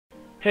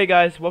Hey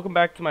guys, welcome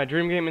back to my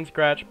Dream Game in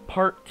Scratch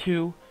Part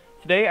 2.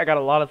 Today I got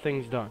a lot of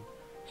things done.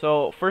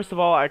 So first of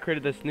all, I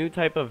created this new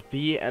type of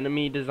bee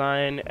enemy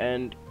design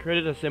and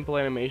created a simple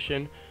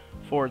animation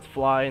for its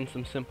fly and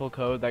some simple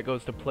code that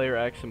goes to player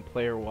X and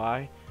player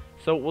Y.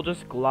 So we'll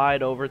just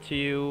glide over to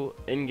you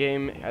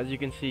in-game. As you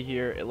can see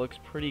here, it looks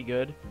pretty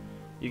good.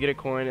 You get a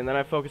coin, and then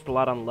I focused a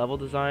lot on level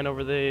design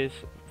over these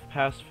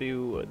past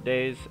few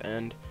days,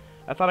 and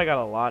I thought I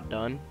got a lot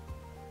done.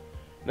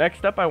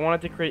 Next up, I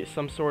wanted to create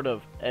some sort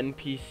of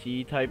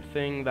NPC type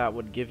thing that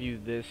would give you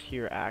this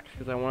here axe,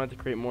 because I wanted to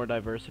create more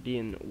diversity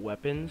in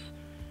weapons.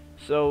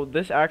 So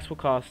this axe will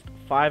cost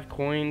 5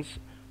 coins,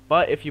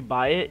 but if you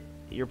buy it,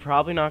 you're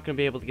probably not going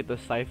to be able to get the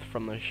scythe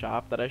from the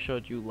shop that I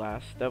showed you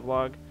last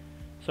devlog.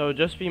 So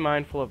just be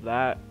mindful of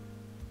that.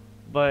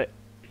 But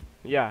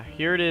yeah,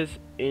 here it is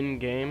in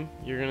game,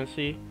 you're going to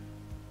see.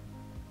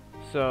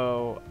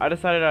 So I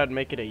decided I'd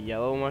make it a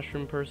yellow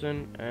mushroom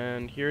person,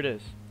 and here it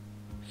is.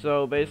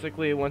 So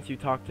basically, once you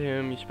talk to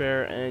him, you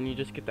spare, and you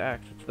just get the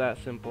axe. It's that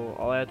simple.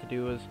 All I had to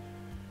do was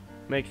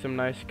make some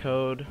nice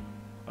code.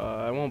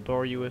 I won't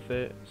bore you with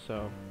it.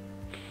 So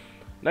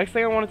next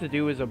thing I wanted to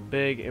do is a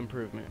big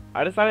improvement.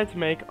 I decided to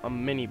make a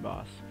mini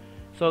boss.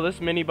 So this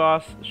mini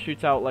boss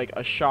shoots out like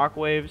a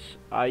shockwaves.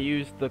 I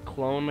used the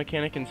clone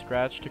mechanic in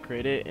Scratch to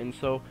create it, and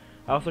so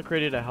I also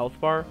created a health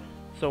bar.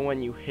 So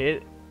when you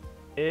hit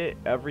it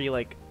every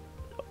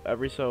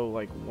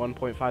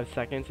 1.5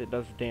 seconds, it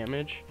does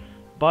damage.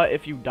 But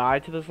if you die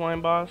to this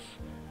slime boss,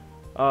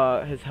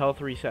 his health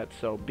resets.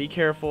 So be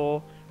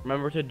careful.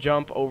 Remember to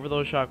jump over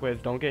those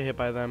shockwaves. Don't get hit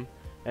by them.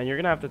 And you're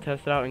going to have to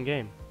test it out in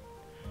game.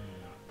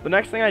 The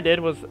next thing I did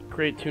was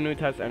create 2 new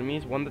types of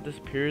enemies. One that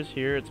disappears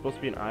here. It's supposed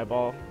to be an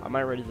eyeball. I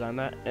might redesign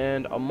that.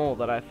 And a mole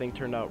that I think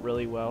turned out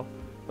really well.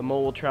 The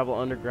mole will travel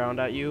underground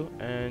at you,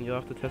 and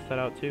you'll have to test that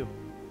out too.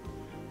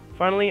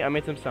 Finally, I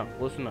made some sound.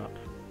 Listen up.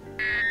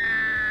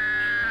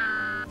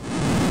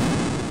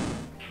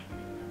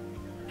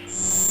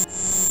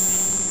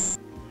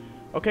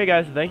 Okay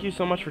guys, thank you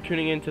so much for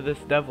tuning in to this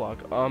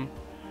devlog.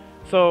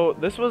 So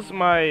this was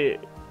my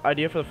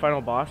idea for the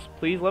final boss.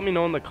 Please let me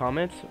know in the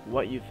comments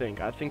what you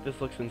think. I think this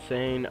looks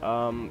insane.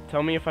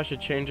 Tell me if I should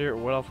change it or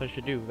what else I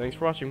should do. Thanks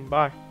for watching.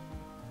 Bye.